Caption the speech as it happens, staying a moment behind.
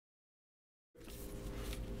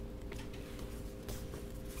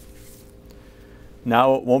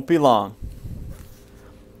Now it won't be long.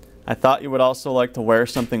 I thought you would also like to wear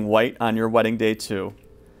something white on your wedding day too.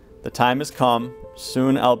 The time has come.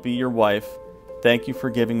 Soon I'll be your wife. Thank you for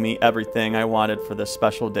giving me everything I wanted for this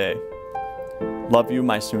special day. Love you,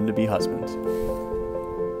 my soon-to-be husband.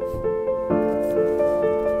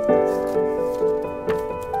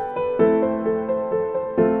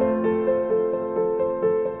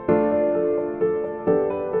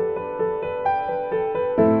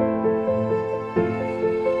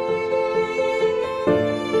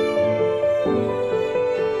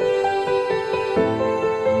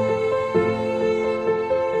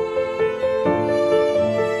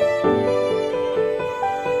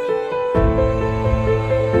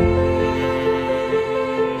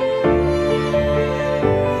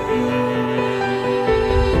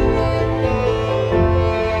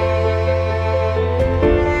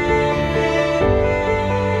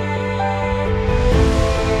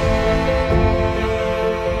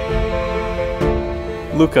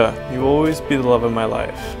 Luca, you will always be the love of my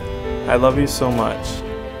life. I love you so much.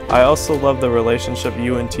 I also love the relationship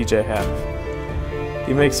you and TJ have.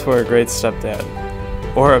 He makes for a great stepdad,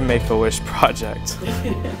 or a Make-A-Wish project.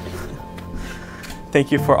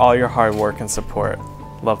 Thank you for all your hard work and support.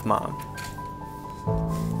 Love, Mom.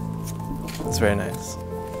 It's very nice.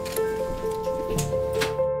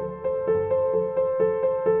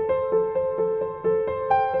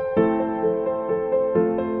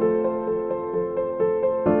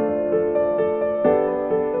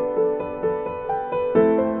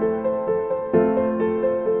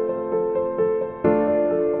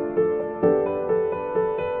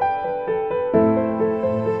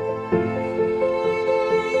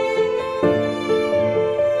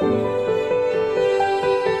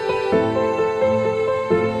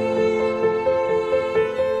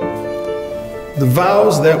 The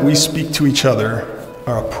vows that we speak to each other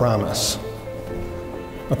are a promise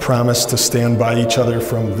to stand by each other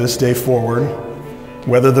from this day forward,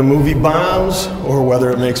 whether the movie bombs or whether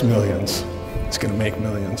it makes millions. It's gonna make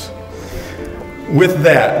millions. With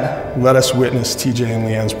that, let us witness TJ and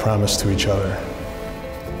LeAnn's promise to each other.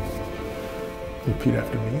 Repeat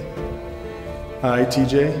after me. I,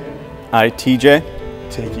 TJ. I, TJ.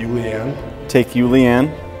 Take you, LeAnn. Take you,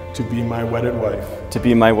 LeAnn. To be my wedded wife. To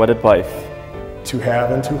be my wedded wife. To have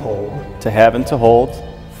and to hold. To have and to hold.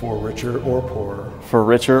 For richer or poorer. For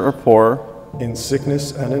richer or poorer. In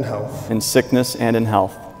sickness and in health. In sickness and in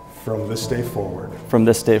health. From this day forward. From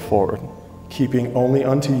this day forward. Keeping only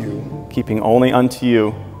unto you. Keeping only unto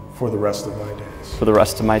you. For the rest of my days. For the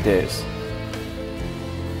rest of my days.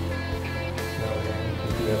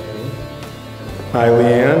 I,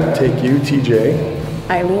 LeAnn, take you, TJ.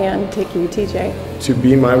 I, LeAnn, take you, TJ. To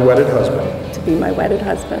be my wedded husband. To be my wedded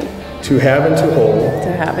husband. To have and to hold.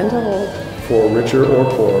 To have and to hold. For richer or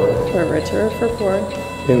poorer. For richer or for poor.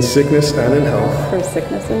 In sickness and in health. For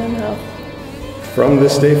sickness and in health. From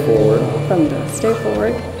this day forward. From this day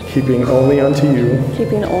forward. Keeping only unto you.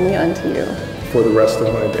 Keeping only unto you. For the rest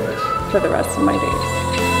of my days. For the rest of my days.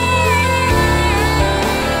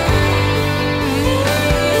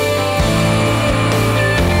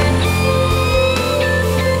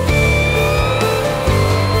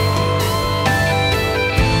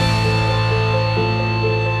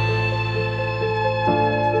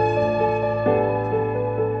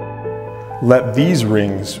 Let these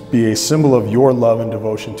rings be a symbol of your love and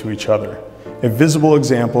devotion to each other, a visible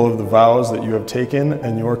example of the vows that you have taken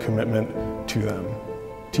and your commitment to them.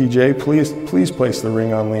 TJ, please place the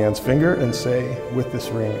ring on LeAnn's finger and say, with this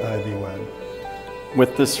ring I thee wed.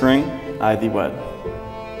 With this ring I thee wed.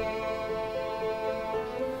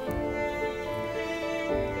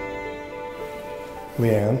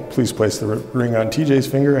 LeAnn, please place the ring on TJ's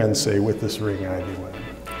finger and say, with this ring I thee wed.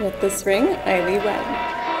 With this ring I thee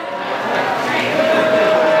wed.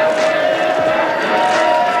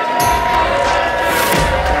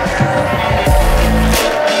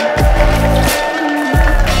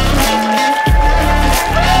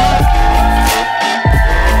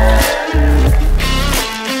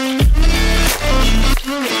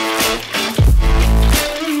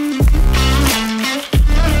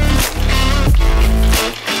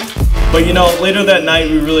 But you know, later that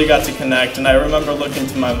night we really got to connect, and I remember looking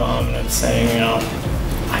to my mom and saying, you know,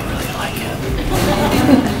 I really like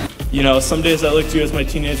him. You know, some days I look to you as my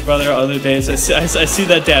teenage brother, other days I see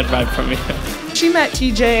that dad vibe from you. She met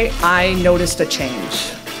TJ, I noticed a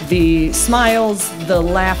change. The smiles, the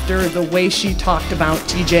laughter, the way she talked about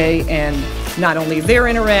TJ and not only their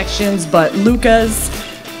interactions, but Luca's,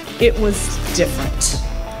 it was different.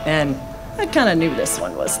 And I kind of knew this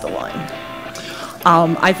one was the one.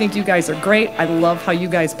 I think you guys are great. I love how you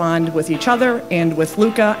guys bond with each other and with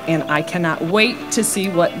Luca, and I cannot wait to see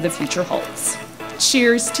what the future holds.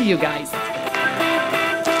 Cheers to you guys.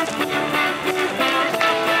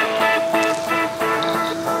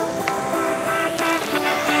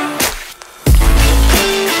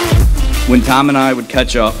 When Tom and I would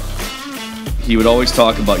catch up, he would always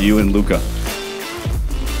talk about you and Luca.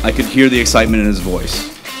 I could hear the excitement in his voice.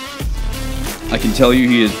 I can tell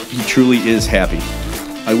you he truly is happy.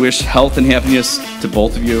 I wish health and happiness to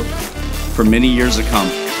both of you for many years to come.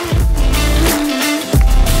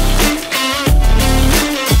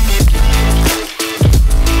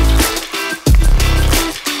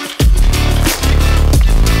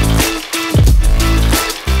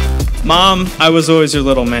 Mom, I was always your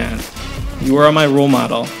little man. You are my role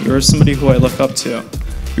model. You are somebody who I look up to.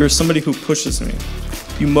 You are somebody who pushes me.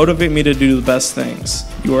 You motivate me to do the best things.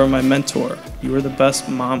 You are my mentor. You are the best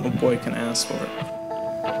mom a boy can ask for.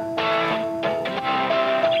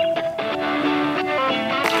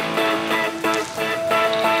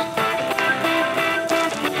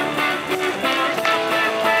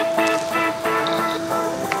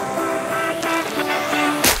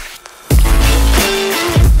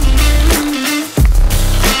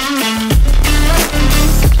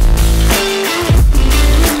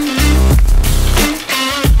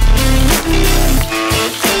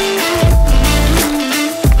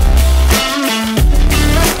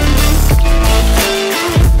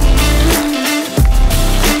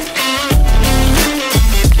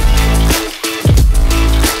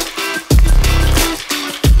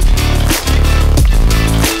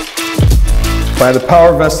 By the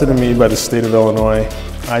power vested in me by the state of Illinois,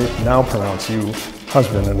 I now pronounce you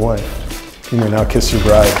husband and wife. You may now kiss your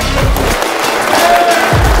bride.